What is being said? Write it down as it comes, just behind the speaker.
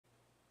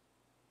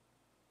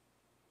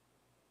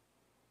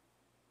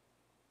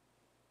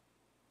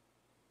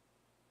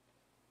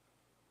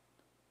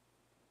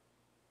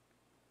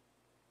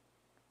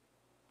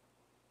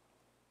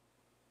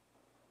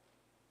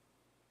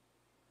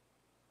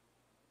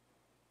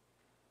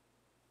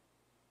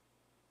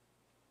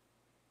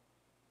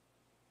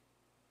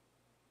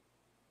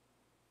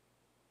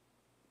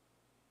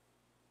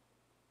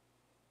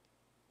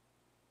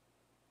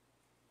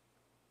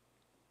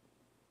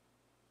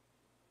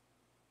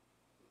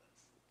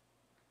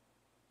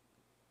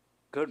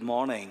Good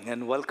morning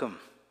and welcome.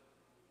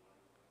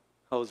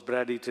 How's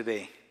Brady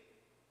today?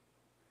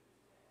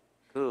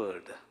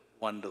 Good,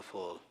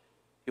 wonderful.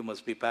 You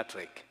must be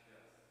Patrick.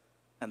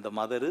 And the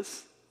mother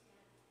is?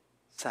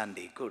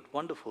 Sandy. Good,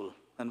 wonderful.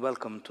 And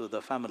welcome to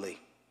the family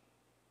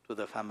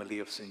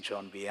of St.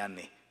 John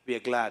Vianney. We are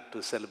glad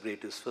to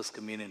celebrate his first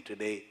communion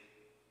today.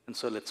 And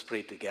so let's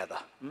pray together.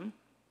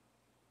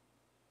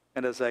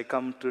 And as I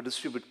come to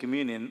distribute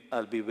communion,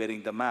 I'll be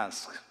wearing the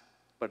mask,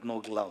 but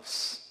no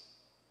gloves.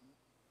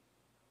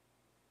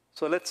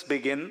 So let's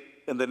begin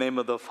in the name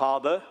of the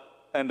Father,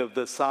 and of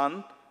the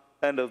Son,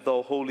 and of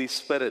the Holy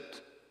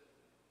Spirit.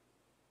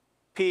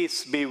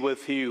 Peace be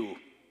with you.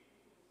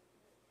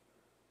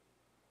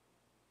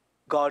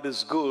 God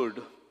is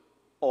good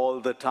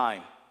all the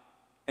time,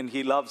 and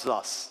He loves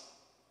us.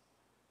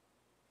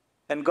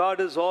 And God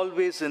is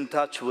always in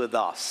touch with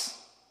us.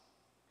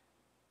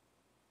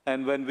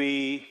 And when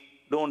we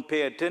don't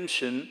pay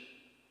attention,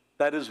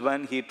 that is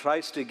when He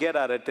tries to get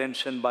our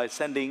attention by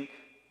sending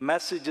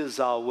messages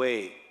our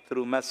way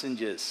through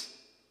messengers.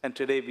 And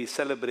today we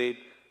celebrate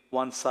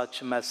one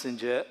such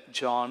messenger,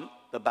 John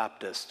the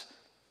Baptist.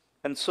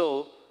 And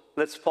so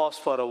let's pause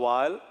for a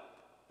while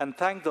and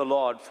thank the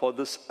Lord for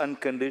this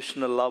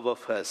unconditional love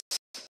of His,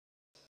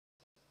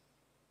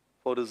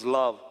 for His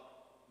love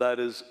that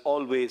is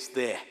always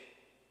there.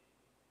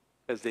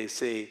 As they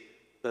say,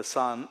 the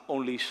sun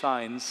only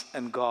shines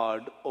and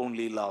God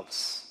only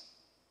loves.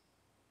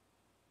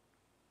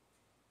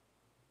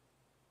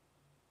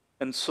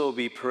 And so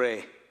we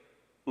pray,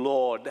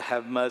 Lord,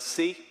 have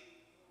mercy.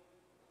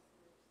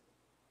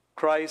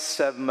 Christ,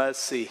 have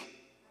mercy.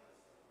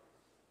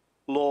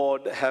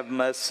 Lord, have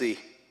mercy.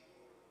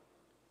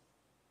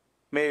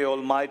 May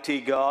Almighty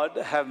God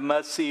have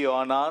mercy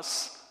on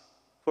us,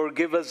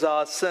 forgive us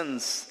our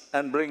sins,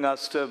 and bring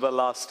us to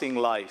everlasting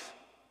life.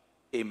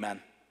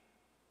 Amen.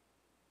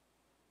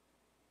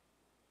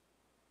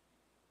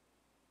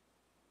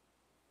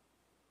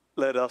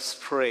 Let us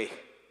pray.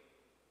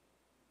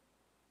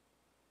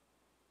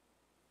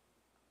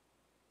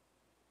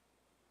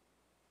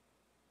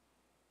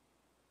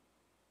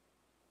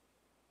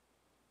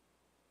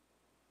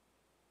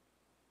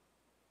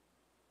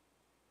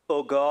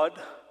 O God,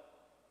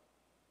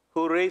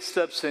 who raised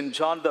up St.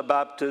 John the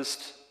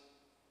Baptist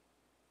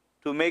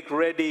to make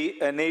ready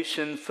a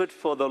nation fit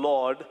for the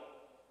Lord,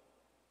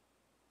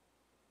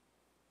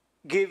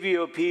 give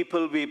your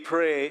people, we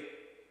pray,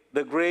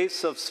 the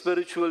grace of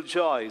spiritual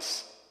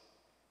joys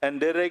and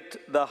direct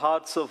the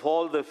hearts of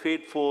all the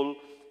faithful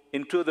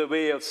into the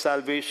way of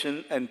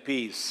salvation and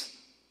peace.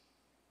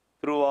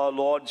 Through our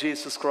Lord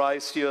Jesus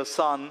Christ, your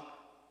Son,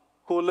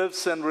 who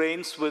lives and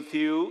reigns with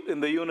you in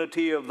the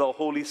unity of the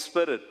Holy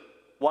Spirit,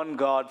 one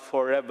God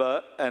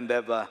forever and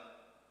ever.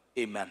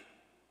 Amen.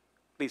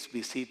 Please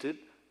be seated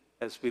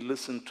as we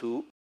listen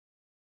to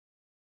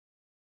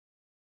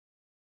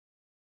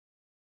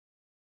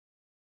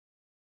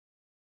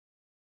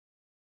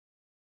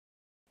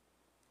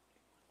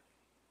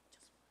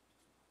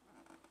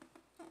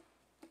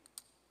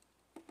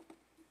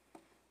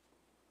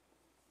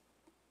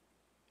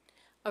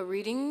a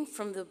reading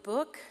from the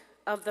book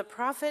of the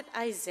prophet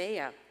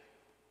Isaiah.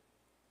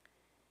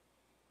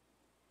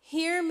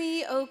 Hear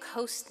me, O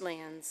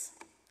coastlands.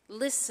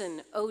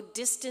 Listen, O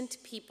distant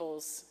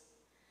peoples.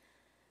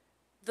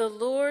 The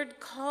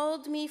Lord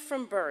called me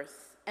from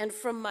birth, and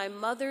from my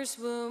mother's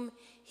womb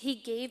He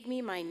gave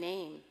me my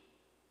name.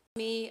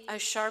 Me a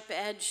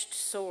sharp-edged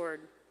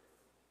sword.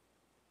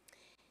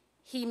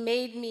 He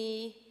made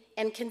me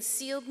and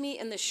concealed me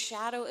in the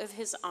shadow of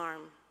His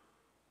arm.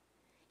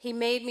 He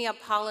made me a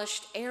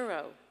polished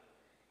arrow.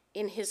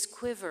 In His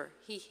quiver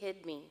He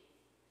hid me.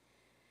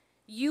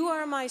 You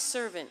are my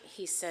servant,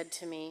 He said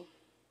to me,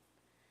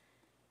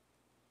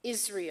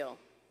 Israel,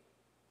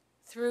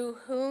 through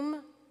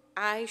whom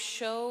I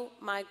show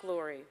my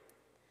glory.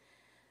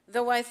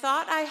 Though I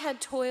thought I had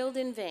toiled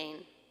in vain,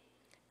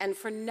 and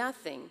for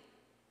nothing,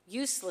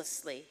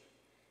 uselessly,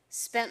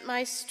 spent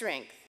my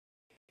strength,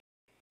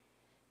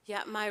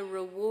 yet my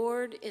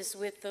reward is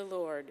with the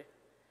Lord,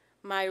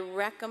 my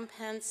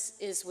recompense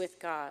is with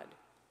God.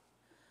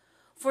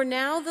 For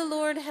now the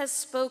Lord has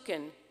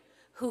spoken,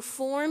 who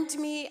formed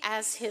me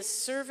as His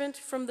servant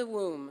from the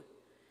womb,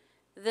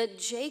 that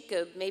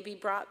Jacob may be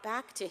brought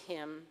back to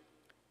Him,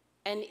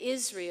 and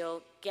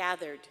Israel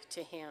gathered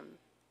to Him.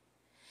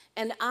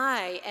 And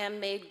I am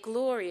made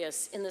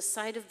glorious in the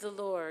sight of the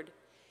Lord,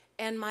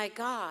 and my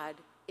God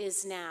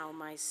is now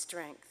my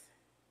strength.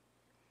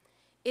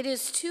 It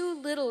is too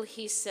little,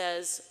 He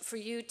says, for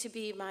you to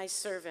be my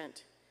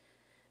servant,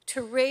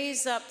 to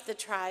raise up the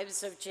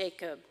tribes of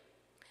Jacob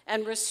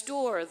and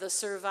restore the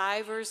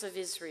survivors of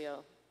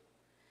Israel.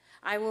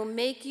 I will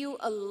make you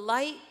a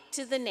light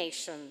to the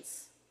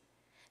nations,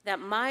 that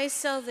my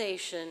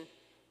salvation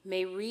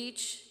may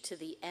reach to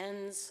the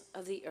ends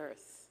of the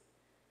earth.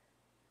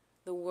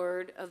 The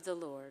word of the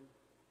Lord.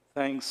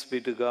 Thanks be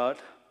to God.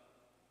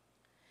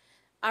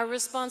 Our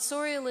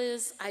responsorial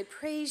is, I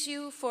praise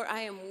you, for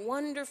I am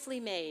wonderfully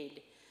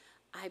made.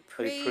 I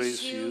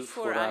praise you,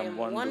 for I am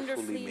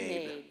wonderfully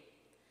made.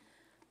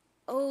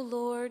 O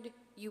Lord,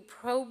 you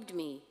probed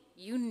me,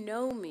 you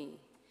know me.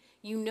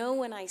 You know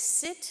when I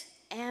sit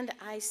and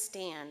I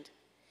stand.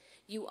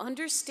 You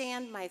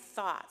understand my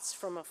thoughts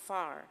from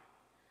afar.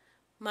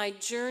 My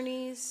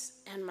journeys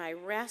and my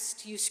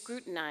rest you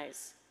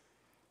scrutinize.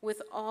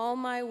 With all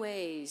my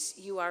ways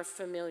you are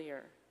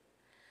familiar.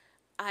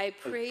 I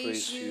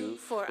praise you,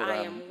 for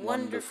I am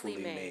wonderfully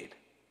made.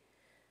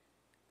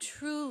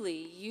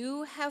 Truly,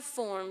 you have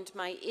formed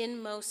my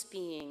inmost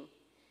being.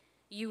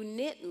 You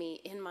knit me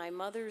in my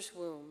mother's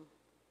womb.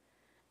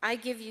 I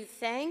give you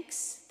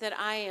thanks that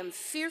I am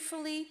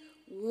fearfully,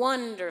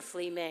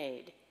 wonderfully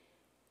made.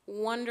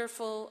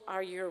 Wonderful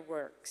are your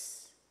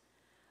works.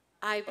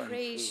 I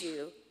praise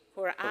you,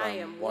 for I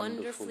am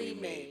wonderfully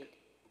made.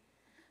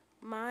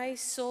 My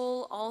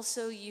soul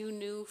also you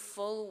knew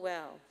full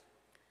well,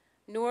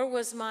 nor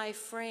was my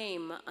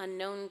frame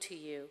unknown to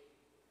you.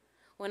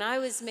 When I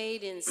was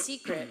made in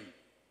secret,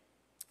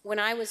 when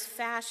I was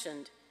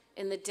fashioned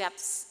in the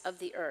depths of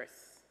the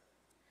earth,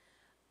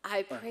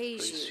 I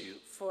praise you,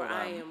 for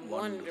I am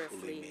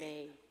wonderfully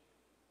made.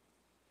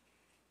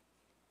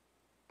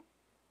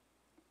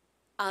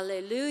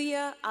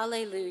 Alleluia,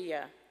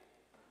 alleluia.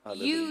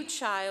 You,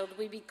 child,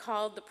 will be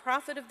called the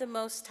prophet of the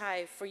Most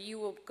High, for you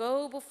will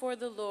go before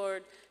the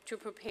Lord to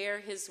prepare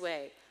his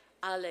way.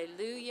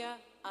 Alleluia,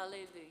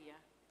 alleluia.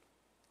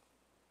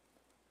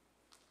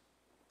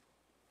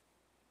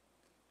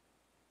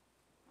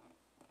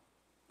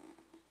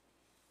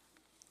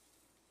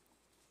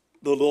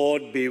 The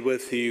Lord be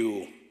with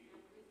you.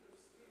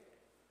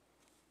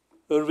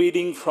 A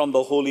reading from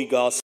the Holy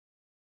Gospel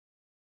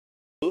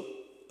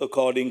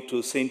according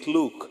to St.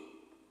 Luke.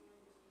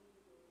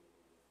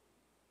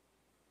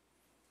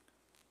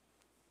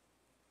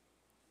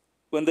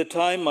 When the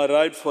time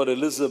arrived for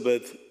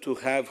Elizabeth to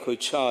have her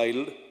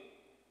child,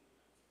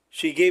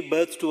 she gave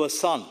birth to a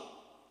son.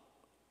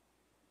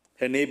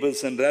 Her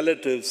neighbors and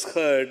relatives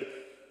heard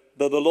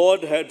that the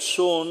Lord had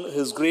shown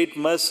his great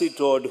mercy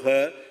toward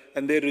her,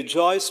 and they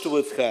rejoiced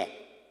with her.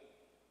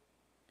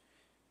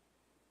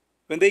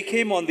 When they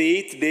came on the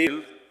 8th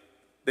day,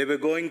 they were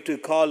going to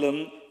call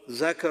him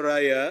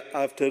Zechariah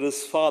after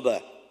his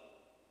father.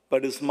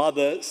 But his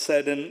mother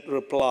said in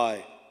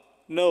reply,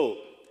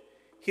 "No,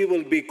 he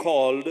will be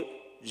called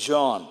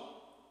John."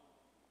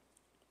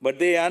 But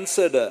they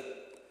answered her,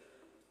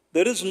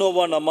 "There is no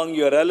one among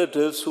your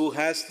relatives who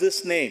has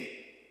this name."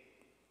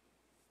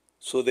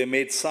 So they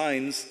made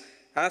signs,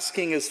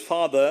 asking his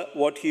father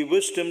what he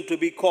wished him to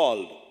be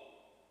called.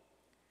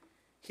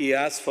 He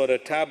asked for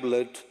a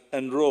tablet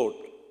and wrote,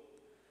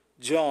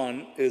 "John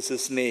is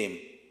his name,"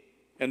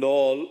 and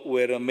all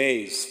were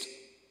amazed.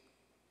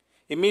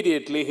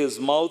 Immediately his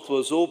mouth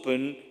was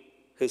opened,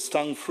 his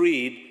tongue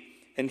freed,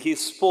 and he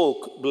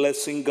spoke,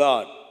 blessing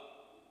God.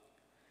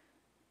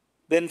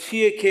 Then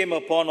fear came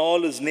upon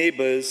all his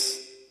neighbors,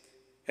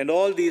 and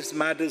all these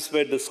matters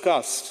were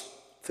discussed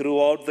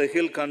throughout the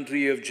hill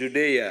country of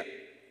Judea.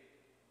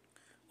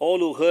 All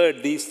who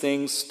heard these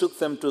things took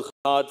them to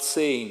heart,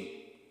 saying,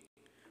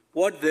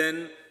 "What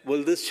then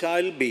will this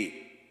child be?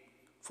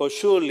 For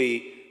surely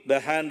the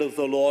hand of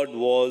the Lord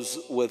was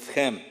with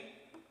him."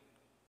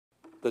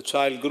 The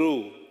child grew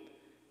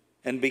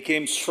and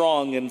became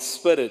strong in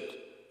spirit,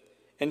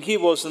 and he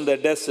was in the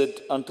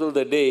desert until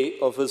the day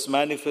of his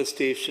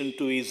manifestation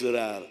to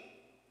Israel.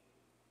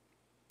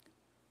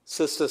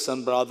 Sisters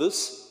and brothers,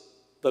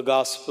 the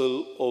gospel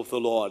of the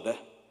Lord.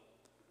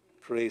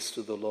 Praise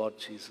to the Lord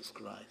Jesus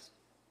Christ.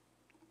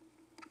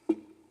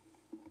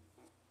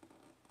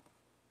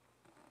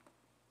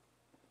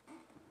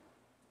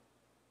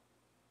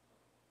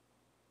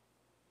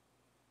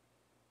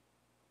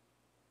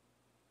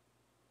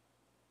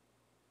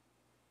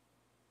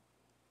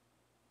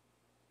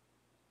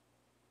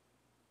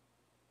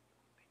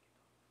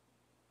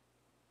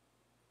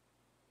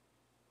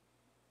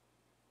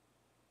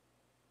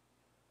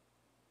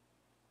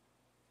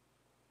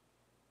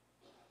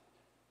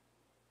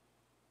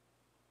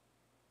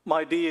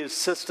 My dear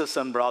sisters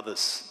and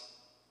brothers,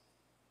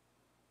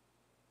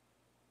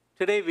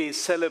 today we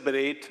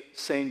celebrate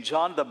Saint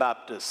John the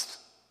Baptist,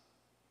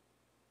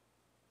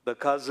 the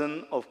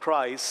cousin of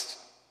Christ,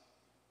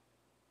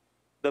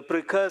 the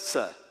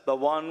precursor, the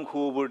one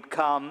who would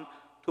come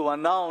to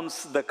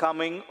announce the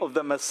coming of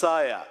the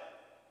Messiah.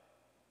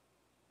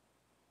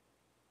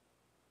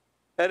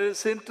 It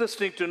is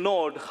interesting to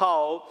note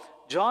how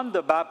John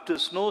the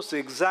Baptist knows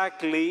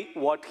exactly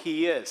what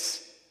he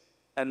is,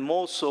 and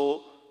more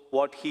so,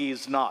 what he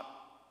is not.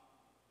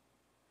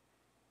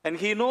 And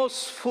he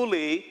knows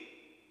fully,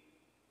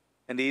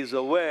 and he is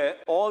aware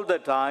all the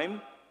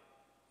time,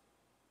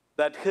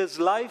 that his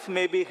life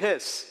may be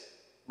his,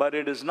 but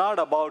it is not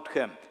about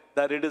him,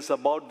 that it is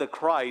about the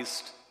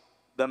Christ,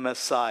 the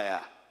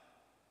Messiah.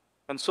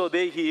 And so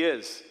there he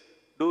is,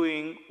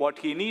 doing what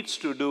he needs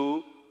to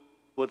do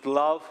with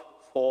love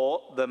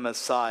for the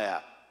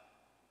Messiah.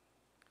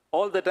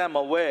 All the time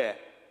aware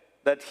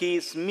that he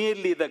is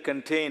merely the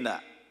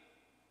container,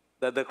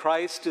 that the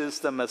Christ is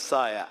the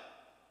Messiah,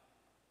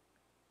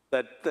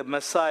 that the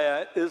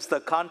Messiah is the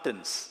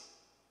contents.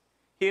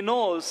 He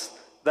knows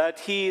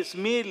that he is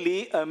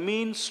merely a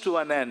means to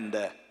an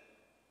end.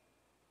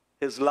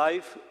 His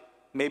life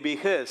may be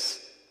his,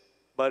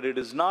 but it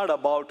is not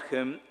about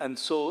him, and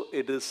so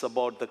it is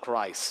about the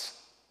Christ.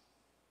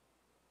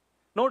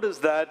 Notice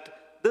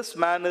that this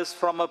man is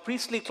from a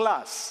priestly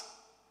class,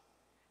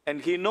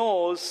 and he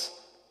knows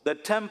the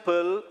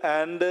temple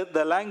and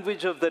the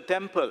language of the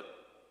temple.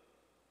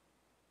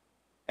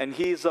 And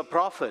he is a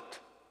prophet.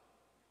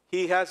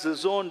 He has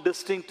his own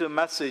distinctive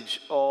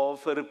message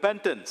of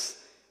repentance,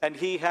 and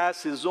he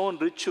has his own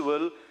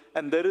ritual,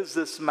 and there is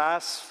this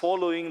mass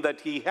following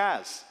that he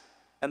has.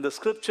 And the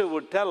scripture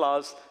would tell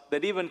us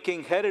that even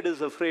King Herod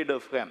is afraid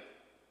of him.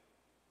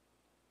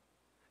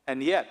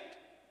 And yet,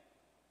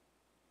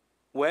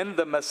 when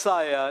the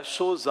Messiah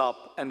shows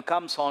up and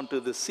comes onto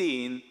the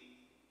scene,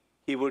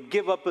 he would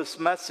give up his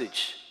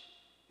message.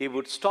 He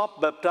would stop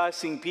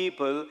baptizing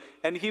people,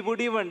 and he would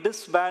even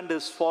disband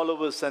his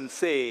followers and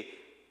say,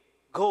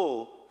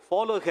 "Go,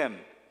 follow him.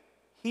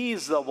 He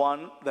is the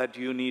one that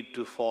you need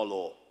to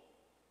follow."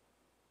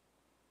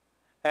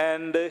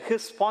 And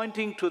his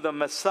pointing to the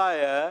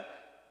Messiah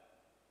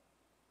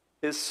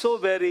is so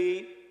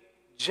very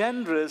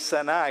generous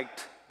an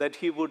act that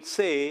he would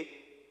say,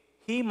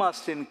 "He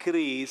must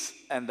increase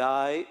and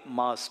I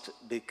must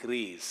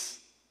decrease."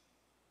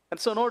 And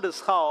so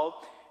notice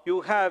how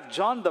you have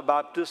John the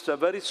Baptist, a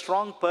very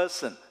strong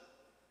person,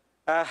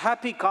 a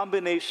happy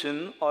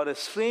combination or a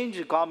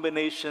strange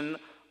combination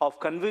of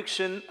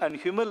conviction and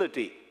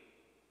humility,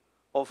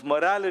 of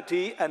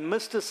morality and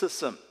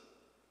mysticism,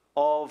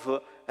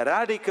 of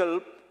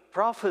radical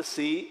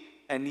prophecy,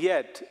 and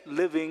yet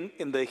living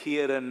in the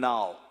here and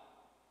now.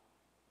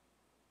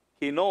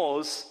 He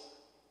knows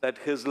that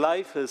his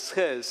life is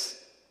his,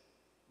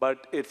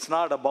 but it's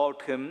not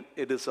about him,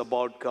 it is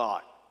about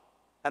God.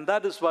 And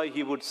that is why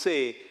he would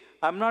say,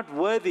 "I'm not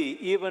worthy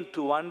even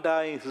to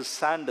untie his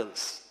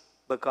sandals,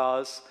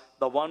 because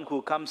the one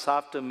who comes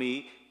after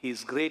me, he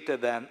is greater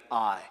than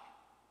I."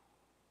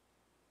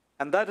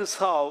 And that is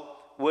how,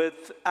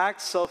 with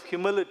acts of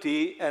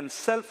humility and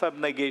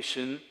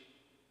self-abnegation,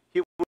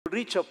 he would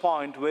reach a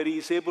point where he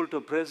is able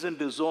to present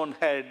his own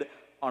head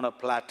on a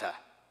platter.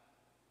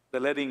 The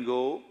letting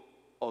go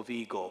of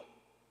ego.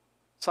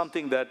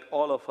 Something that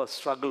all of us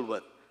struggle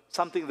with.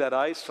 Something that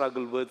I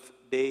struggle with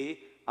day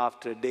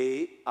after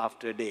day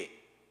after day.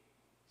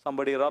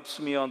 Somebody rubs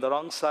me on the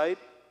wrong side,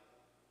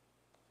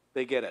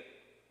 they get it.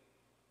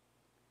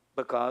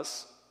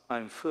 Because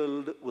I'm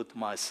filled with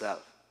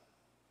myself.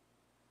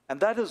 And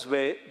that is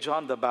where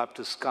John the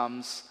Baptist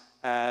comes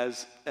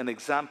as an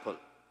example,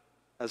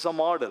 as a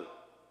model,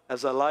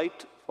 as a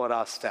light for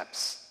our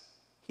steps.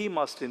 He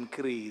must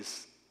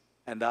increase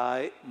and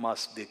I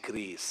must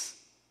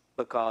decrease.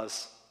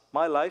 Because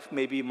my life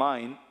may be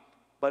mine,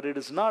 but it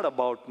is not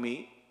about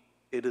me,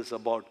 it is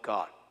about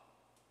God.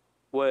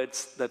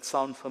 Words that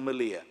sound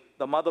familiar.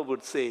 The mother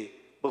would say,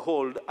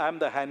 "Behold, I am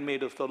the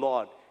handmaid of the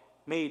Lord.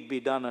 May it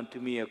be done unto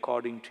me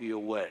according to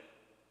your word."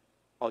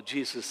 Or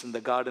Jesus in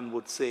the garden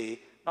would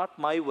say, "Not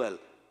my will,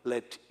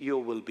 let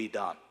your will be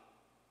done."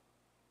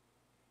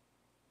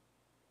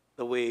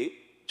 The way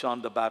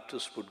John the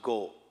Baptist would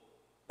go,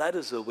 that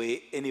is the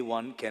way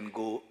anyone can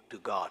go to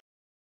God.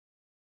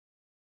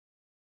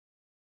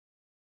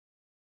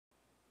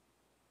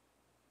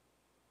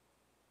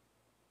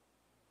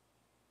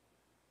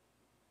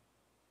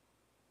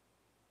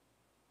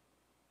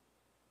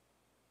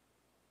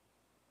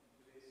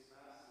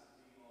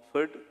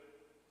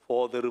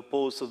 For the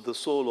repose of the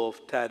soul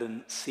of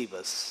Taryn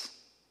Sievers.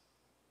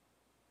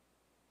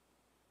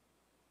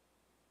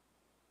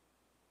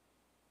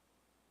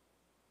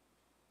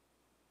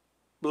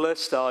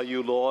 Blessed are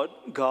you, Lord,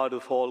 God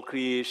of all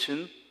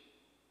creation,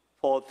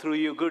 for through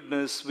your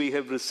goodness we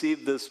have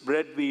received this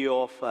bread we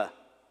offer,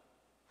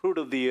 fruit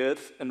of the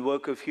earth and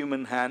work of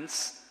human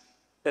hands,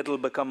 that will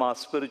become our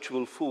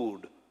spiritual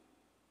food.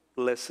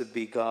 Blessed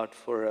be God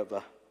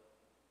forever.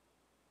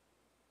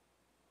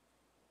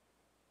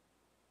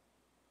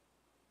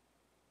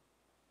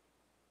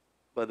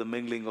 By the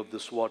mingling of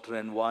this water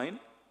and wine,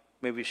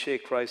 may we share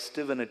Christ's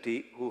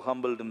divinity, who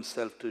humbled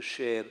himself to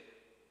share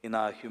in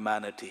our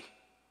humanity.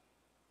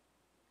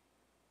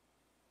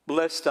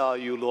 Blessed are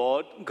you,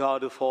 Lord,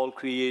 God of all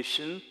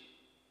creation,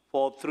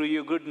 for through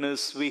your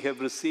goodness we have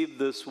received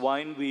this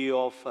wine we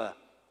offer,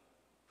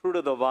 fruit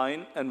of the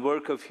vine and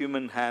work of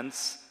human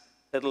hands,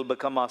 that will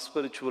become our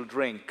spiritual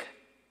drink.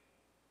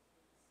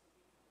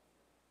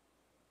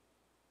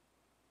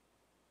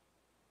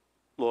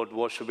 Lord,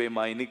 wash away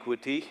my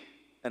iniquity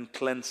and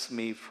cleanse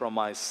me from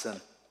my sin.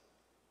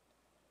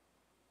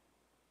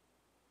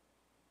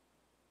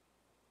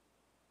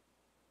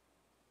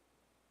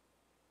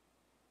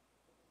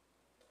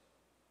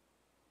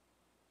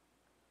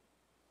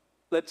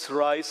 Let's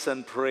rise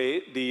and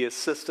pray, dear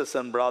sisters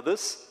and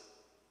brothers,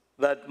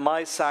 that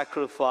my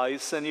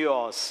sacrifice and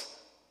yours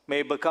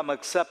may become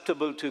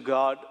acceptable to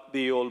God,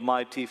 the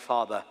Almighty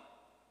Father.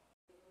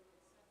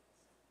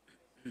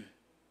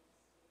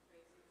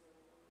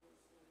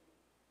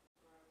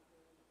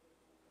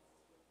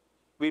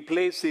 We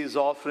place these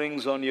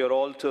offerings on your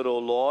altar, O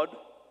Lord,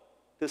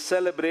 to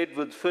celebrate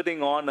with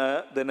fitting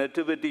honor the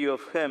nativity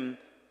of him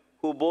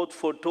who both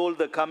foretold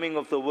the coming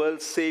of the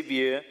world's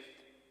Savior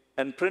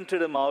and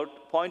pointed him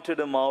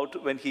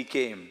out when he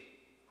came,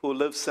 who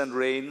lives and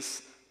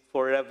reigns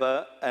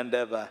forever and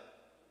ever.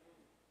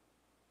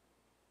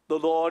 The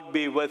Lord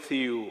be with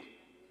you.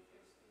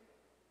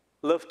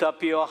 Lift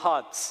up your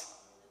hearts.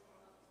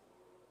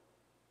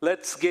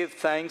 Let's give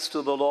thanks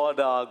to the Lord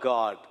our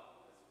God.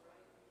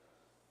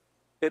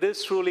 It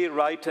is truly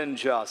right and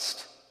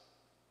just,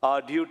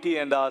 our duty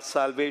and our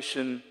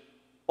salvation,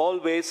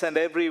 always and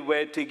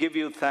everywhere to give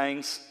you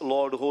thanks,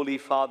 Lord, Holy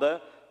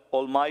Father,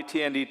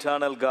 Almighty and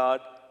eternal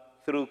God,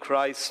 through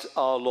Christ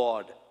our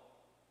Lord.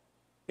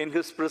 In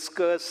his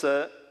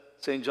precursor,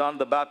 St. John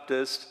the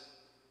Baptist,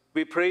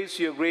 we praise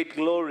your great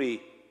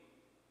glory,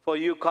 for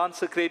you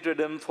consecrated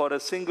him for a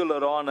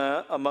singular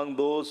honor among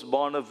those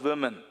born of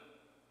women.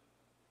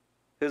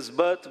 His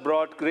birth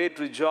brought great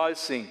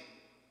rejoicing.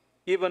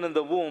 Even in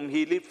the womb,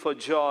 he leaped for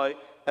joy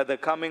at the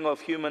coming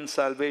of human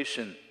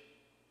salvation.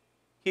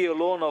 He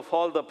alone of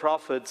all the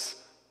prophets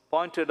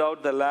pointed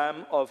out the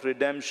Lamb of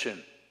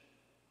redemption.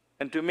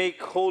 And to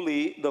make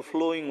holy the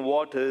flowing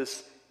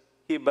waters,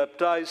 he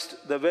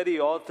baptized the very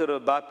author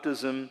of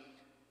baptism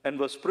and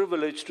was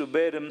privileged to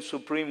bear him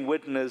supreme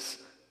witness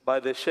by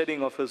the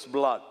shedding of his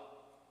blood.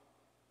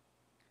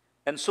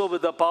 And so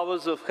with the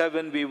powers of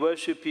heaven we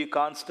worship you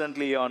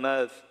constantly on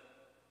earth,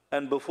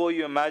 and before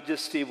your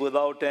majesty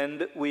without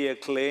end we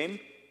acclaim,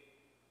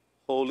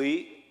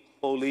 Holy,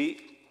 holy,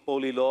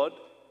 holy Lord,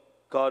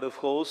 God of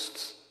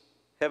hosts,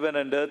 heaven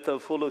and earth are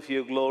full of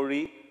your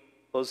glory.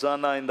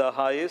 Hosanna in the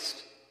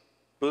highest.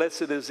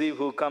 Blessed is he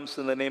who comes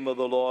in the name of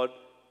the Lord.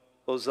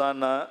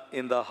 Hosanna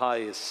in the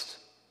highest.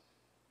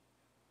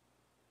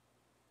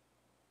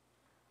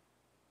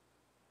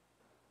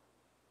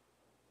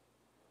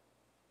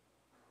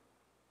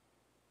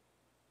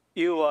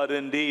 You are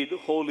indeed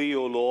holy,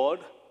 O Lord,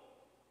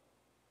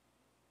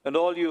 and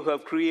all you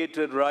have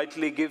created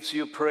rightly gives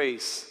you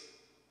praise.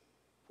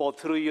 For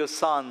through your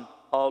Son,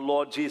 our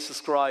Lord Jesus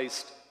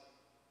Christ,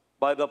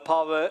 by the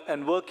power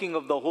and working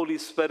of the Holy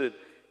Spirit,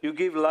 you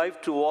give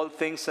life to all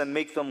things and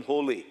make them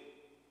holy.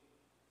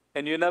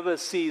 And you never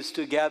cease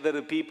to gather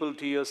a people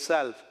to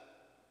yourself,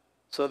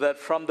 so that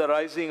from the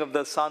rising of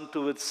the sun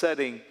to its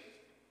setting,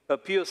 a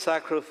pure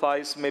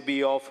sacrifice may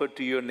be offered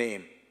to your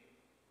name.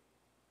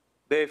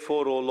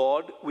 Therefore, O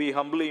Lord, we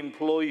humbly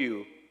implore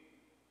you,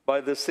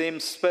 by the same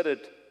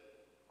Spirit,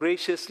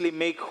 graciously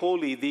make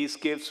holy these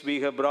gifts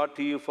we have brought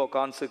to you for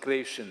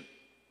consecration,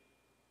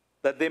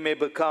 that they may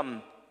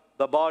become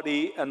the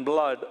body and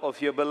blood of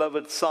your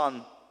beloved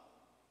Son,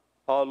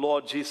 our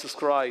Lord Jesus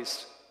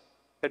Christ,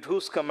 at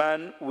whose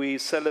command we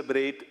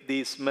celebrate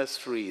these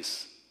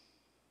mysteries.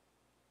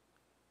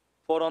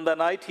 For on the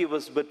night he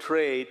was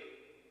betrayed,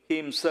 he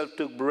himself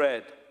took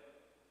bread,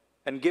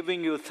 and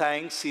giving you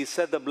thanks, he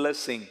said the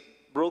blessing,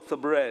 broke the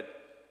bread,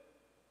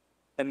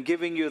 and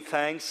giving you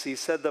thanks, he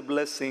said the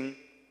blessing,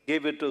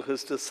 gave it to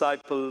his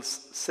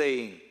disciples,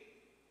 saying,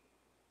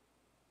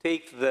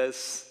 "Take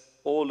this,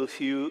 all of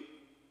you,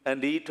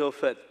 and eat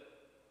of it,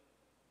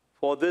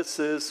 for this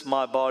is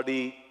my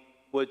body,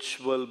 which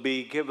will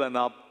be given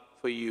up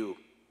for you."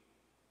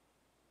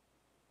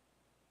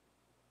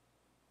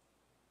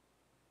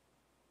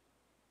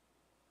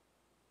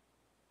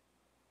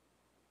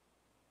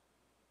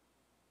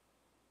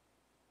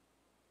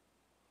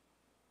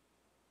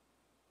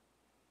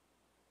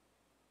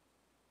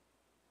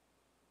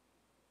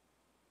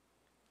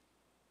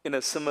 In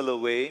a similar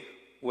way,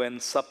 when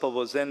supper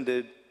was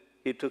ended,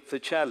 he took the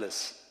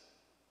chalice,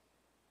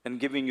 and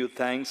giving you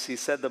thanks, he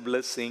said the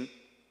blessing,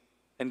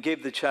 and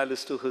gave the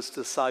chalice to his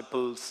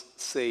disciples,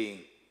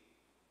 saying,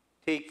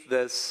 "Take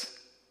this,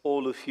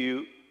 all of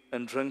you,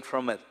 and drink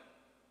from it.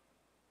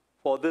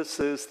 For this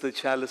is the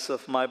chalice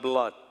of my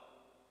blood,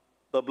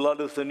 the blood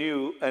of the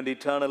new and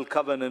eternal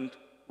covenant,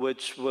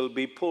 which will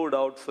be poured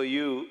out for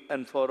you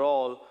and for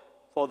all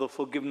for the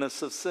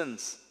forgiveness of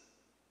sins.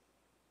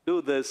 Do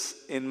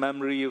this in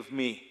memory of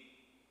me."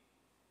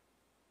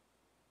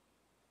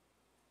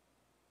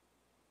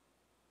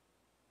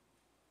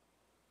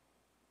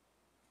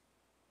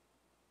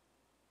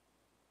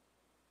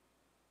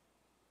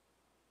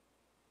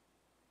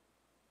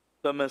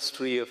 The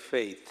mystery of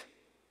faith.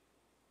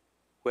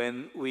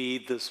 When we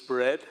eat this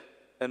bread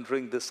and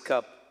drink this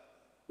cup,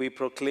 we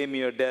proclaim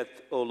your death,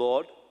 O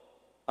Lord,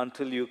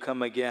 until you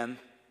come again.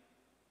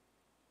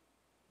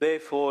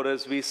 Therefore,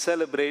 as we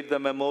celebrate the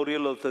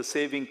memorial of the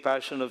saving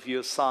passion of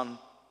your Son,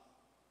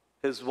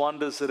 his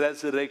wondrous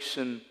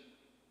resurrection,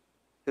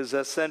 his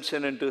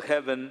ascension into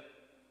heaven,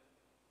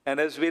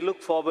 and as we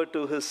look forward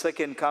to his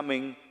second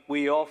coming,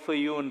 we offer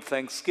you in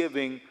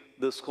thanksgiving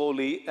this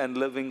holy and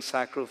living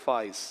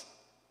sacrifice.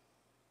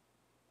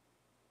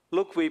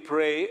 Look, we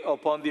pray,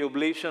 upon the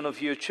oblation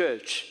of your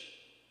church,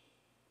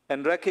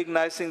 and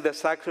recognizing the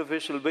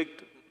sacrificial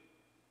victim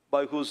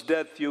by whose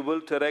death you will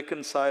to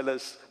reconcile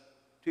us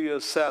to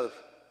yourself,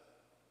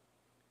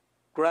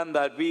 grant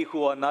that we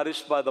who are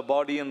nourished by the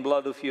body and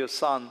blood of your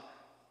Son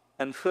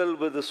and filled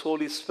with his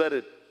Holy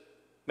Spirit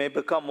may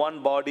become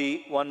one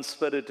body, one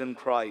spirit in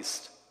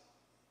Christ.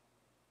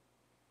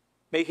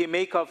 May he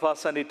make of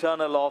us an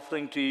eternal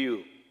offering to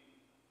you,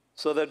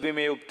 so that we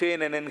may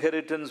obtain an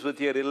inheritance with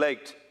your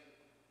elect,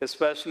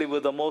 especially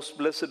with the most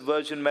blessed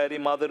Virgin Mary,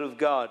 Mother of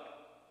God,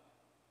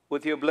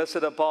 with your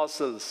blessed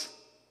apostles,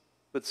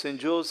 with Saint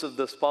Joseph,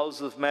 the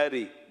spouse of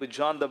Mary, with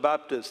John the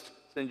Baptist,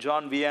 Saint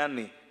John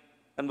Vianney,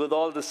 and with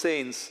all the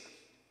saints,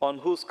 on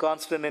whose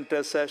constant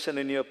intercession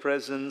in your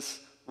presence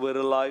we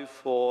rely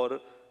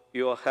for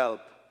your help.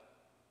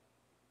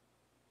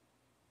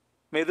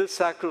 May this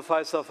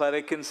sacrifice of our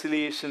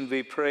reconciliation,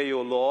 we pray,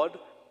 O Lord,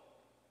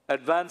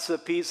 advance the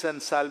peace and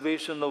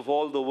salvation of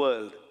all the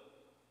world.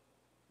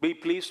 Be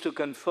pleased to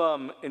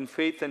confirm in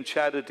faith and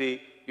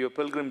charity your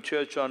pilgrim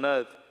church on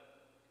earth,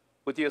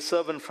 with your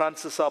servant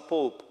Francis our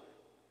Pope,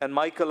 and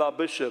Michael our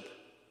Bishop,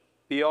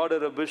 the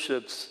order of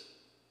bishops,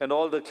 and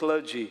all the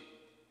clergy,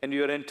 and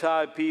your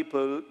entire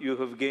people you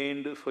have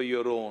gained for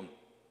your own.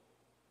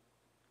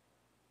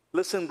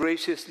 Listen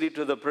graciously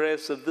to the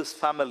prayers of this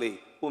family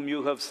whom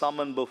you have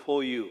summoned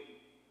before you.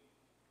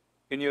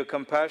 In your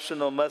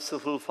compassion, O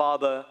merciful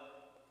Father,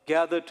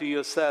 gather to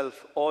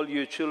yourself all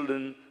your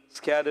children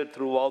scattered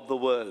throughout the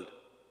world.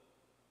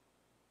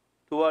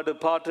 To our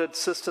departed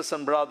sisters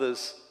and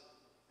brothers,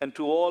 and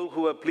to all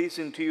who are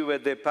pleasing to you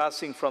at their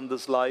passing from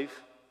this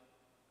life,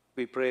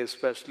 we pray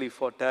especially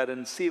for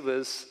Taryn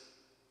Sievers.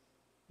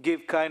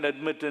 Give kind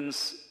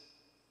admittance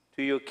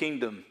to your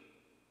kingdom.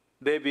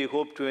 There we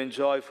hope to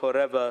enjoy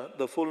forever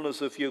the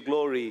fullness of your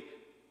glory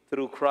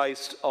through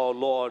Christ our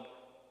Lord,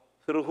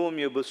 through whom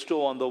you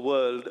bestow on the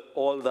world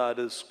all that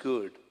is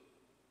good.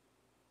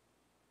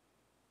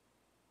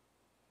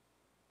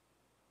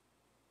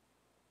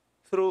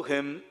 Through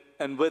him,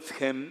 and with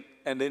him,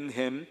 and in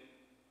him,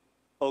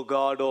 O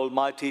God,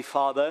 Almighty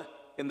Father,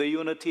 in the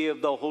unity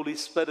of the Holy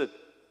Spirit,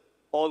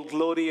 all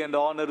glory and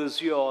honor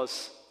is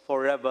yours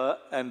forever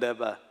and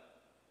ever.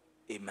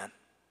 Amen.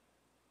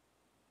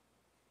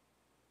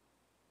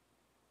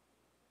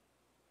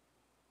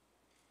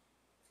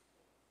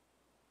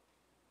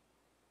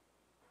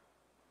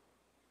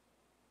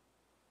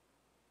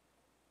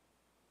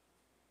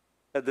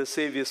 At the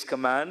Saviour's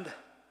command,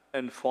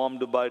 and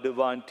formed by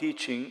divine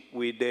teaching,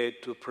 we dare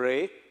to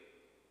pray,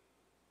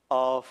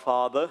 Our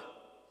Father,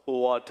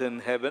 who art in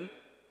heaven,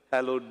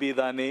 hallowed be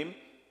thy name.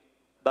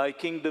 Thy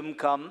kingdom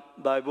come,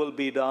 thy will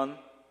be done,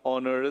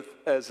 on earth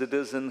as it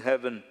is in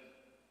heaven.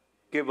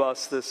 Give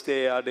us this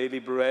day our daily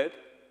bread,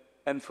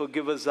 and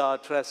forgive us our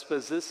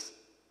trespasses,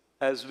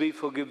 as we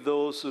forgive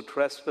those who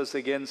trespass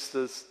against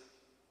us.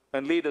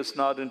 And lead us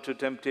not into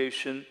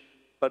temptation,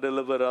 but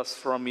deliver us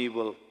from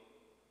evil.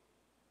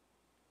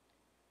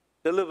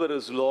 Deliver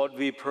us, Lord,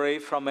 we pray,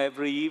 from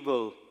every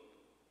evil.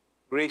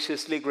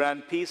 Graciously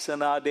grant peace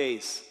in our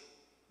days,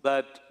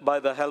 that by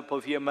the help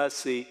of your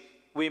mercy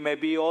we may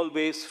be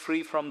always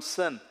free from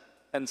sin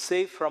and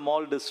safe from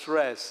all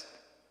distress,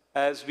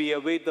 as we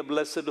await the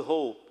blessed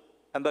hope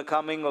and the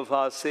coming of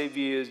our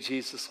Savior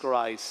Jesus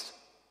Christ.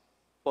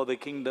 For the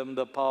kingdom,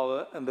 the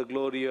power, and the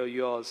glory are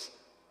yours,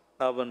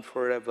 now and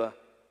forever.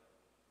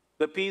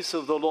 The peace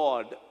of the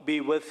Lord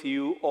be with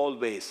you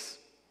always.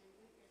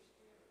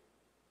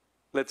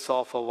 Let's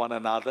offer one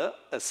another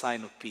a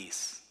sign of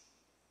peace.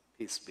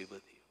 Peace be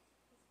with you.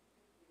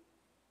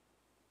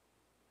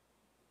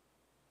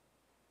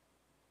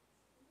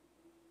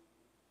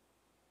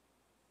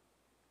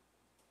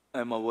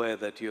 I'm aware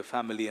that your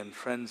family and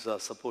friends are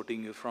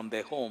supporting you from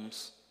their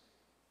homes.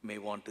 You may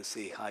want to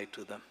say hi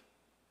to them.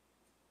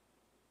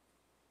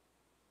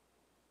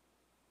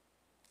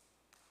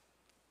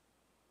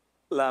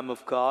 Lamb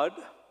of God,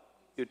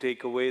 you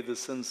take away the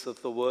sins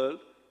of the world.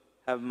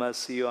 Have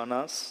mercy on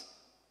us.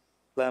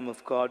 Lamb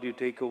of God, you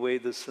take away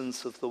the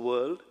sins of the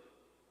world.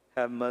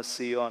 Have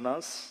mercy on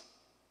us.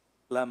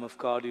 Lamb of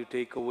God, you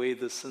take away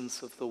the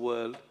sins of the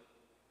world.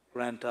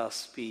 Grant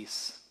us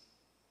peace.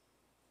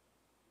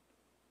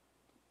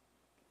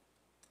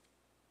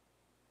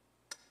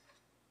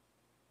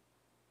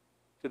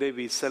 Today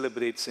we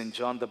celebrate St.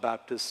 John the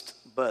Baptist's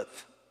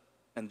birth,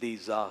 and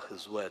these are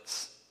his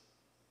words.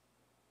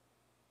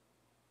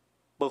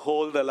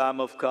 Behold the Lamb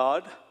of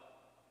God.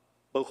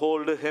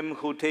 Behold him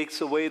who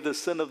takes away the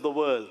sin of the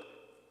world.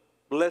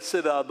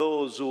 Blessed are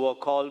those who are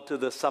called to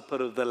the supper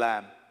of the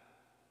Lamb.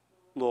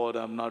 Lord,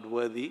 I am not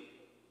worthy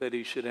that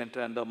you should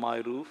enter under my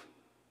roof,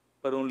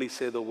 but only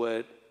say the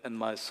word, and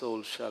my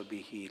soul shall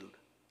be healed.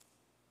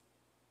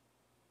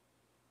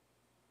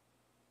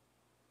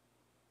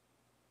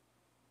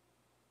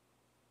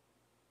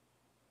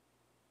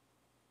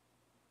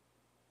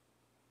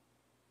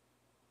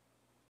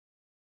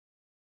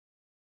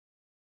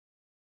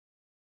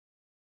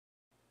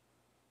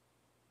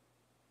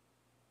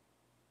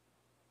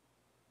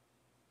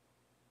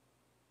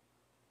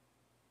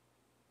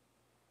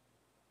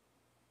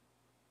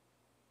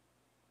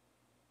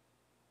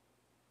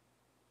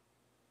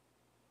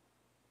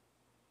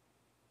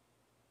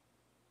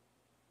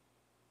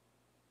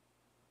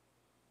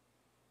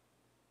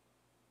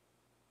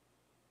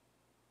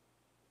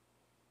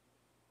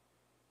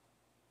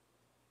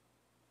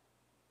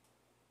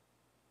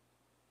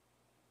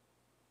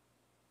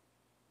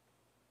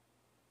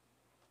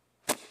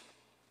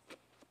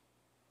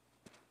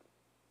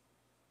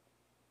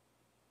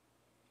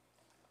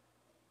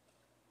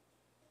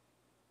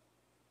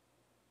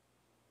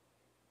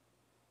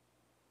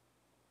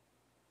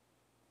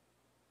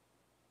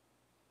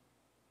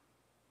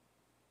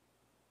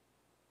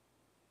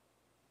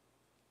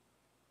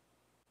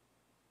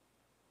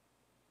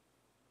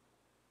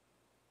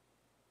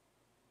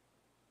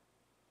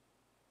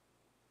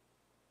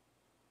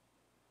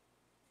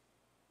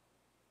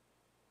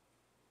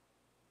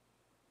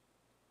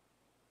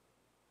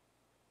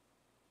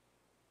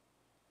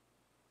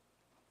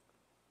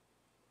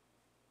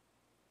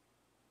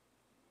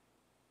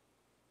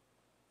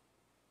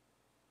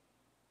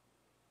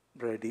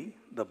 Brady,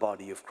 the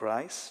body of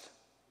Christ.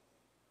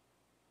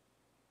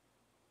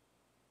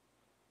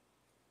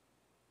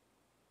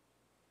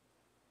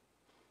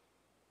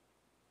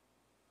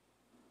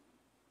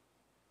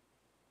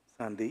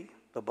 Sandy,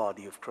 the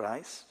body of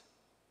Christ.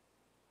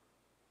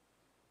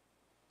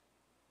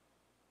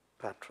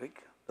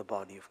 Patrick, the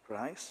body of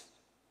Christ.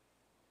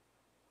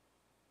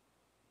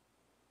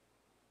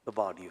 The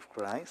body of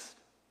Christ.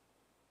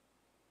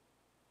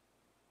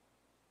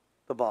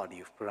 The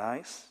body of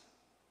Christ.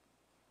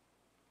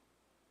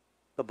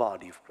 The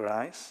body of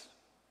Christ.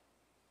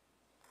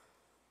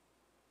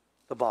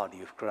 The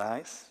body of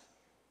Christ.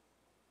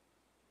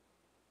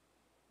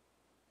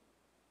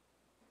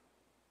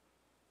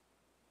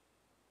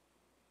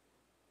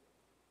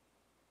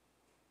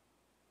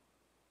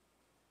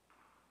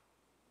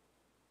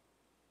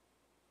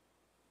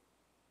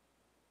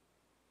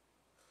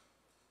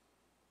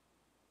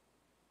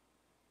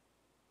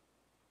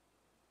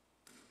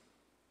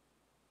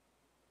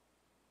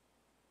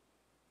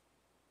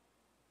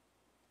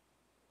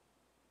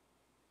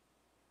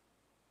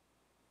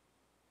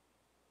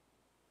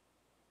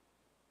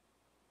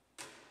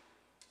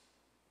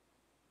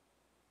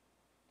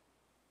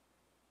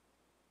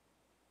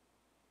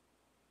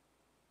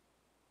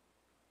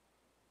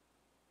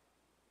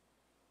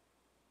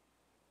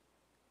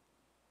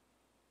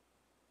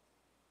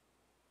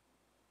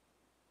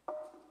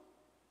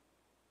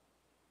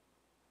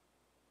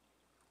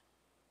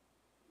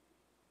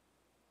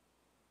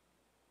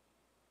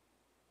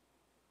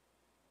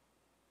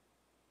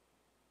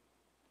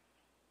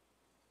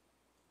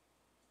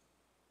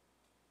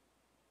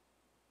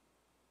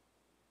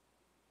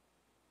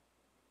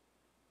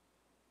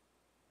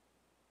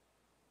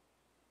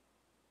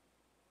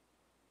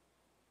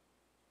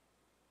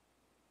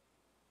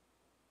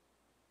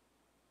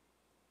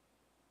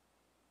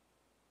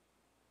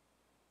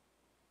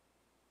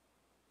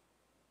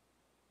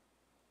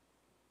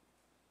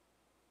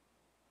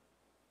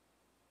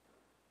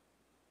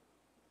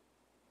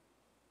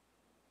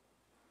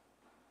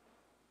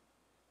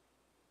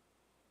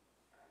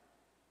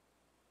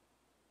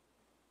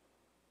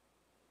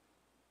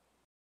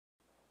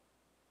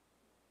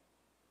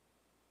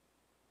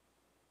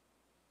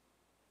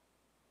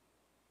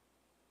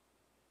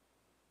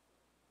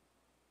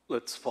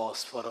 Let's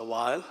pause for a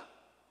while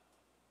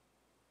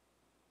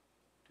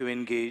to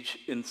engage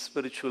in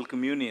spiritual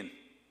communion.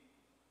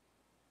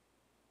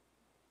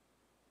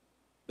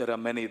 There are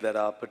many that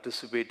are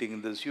participating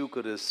in this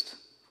Eucharist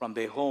from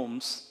their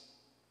homes,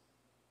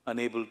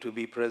 unable to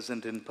be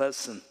present in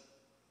person.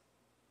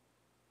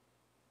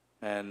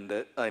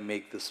 And I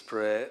make this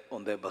prayer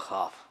on their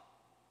behalf.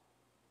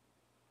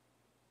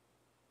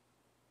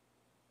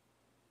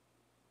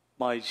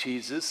 My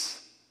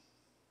Jesus,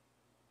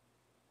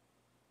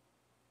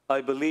 I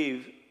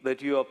believe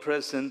that you are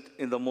present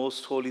in the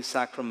most holy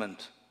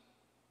sacrament.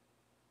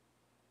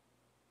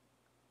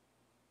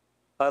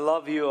 I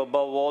love you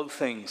above all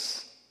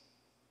things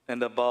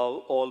and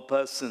above all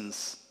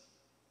persons.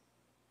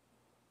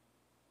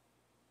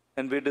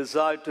 And we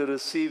desire to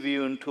receive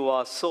you into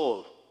our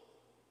soul.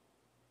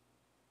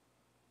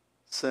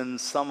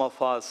 Since some of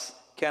us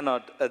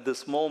cannot at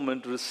this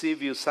moment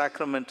receive you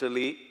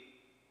sacramentally,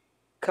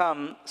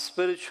 come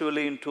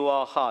spiritually into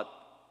our heart.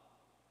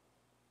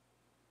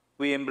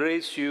 We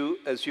embrace you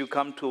as you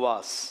come to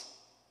us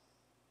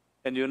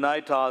and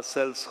unite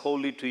ourselves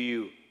wholly to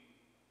you.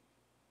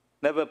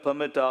 Never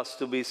permit us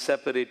to be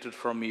separated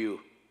from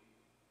you.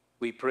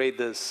 We pray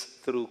this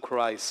through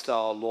Christ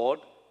our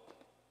Lord.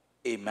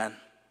 Amen.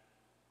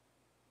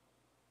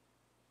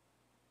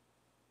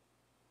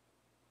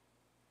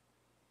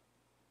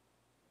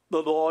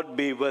 The Lord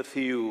be with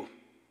you.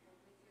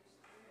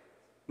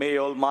 May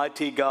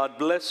Almighty God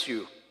bless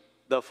you,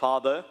 the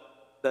Father,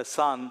 the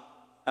Son,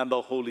 and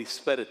the Holy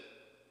Spirit.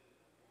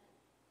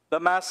 The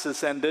Mass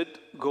is ended.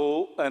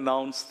 Go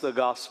announce the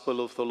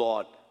gospel of the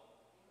Lord.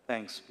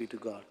 Thanks be to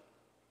God.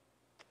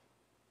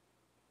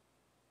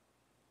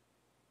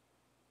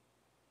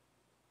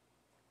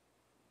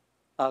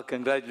 Our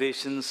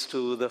congratulations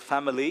to the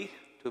family,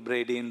 to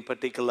Brady in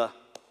particular.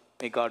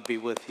 May God be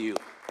with you.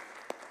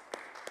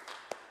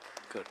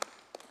 Good.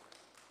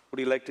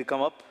 Would you like to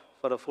come up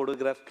for a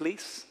photograph,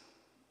 please?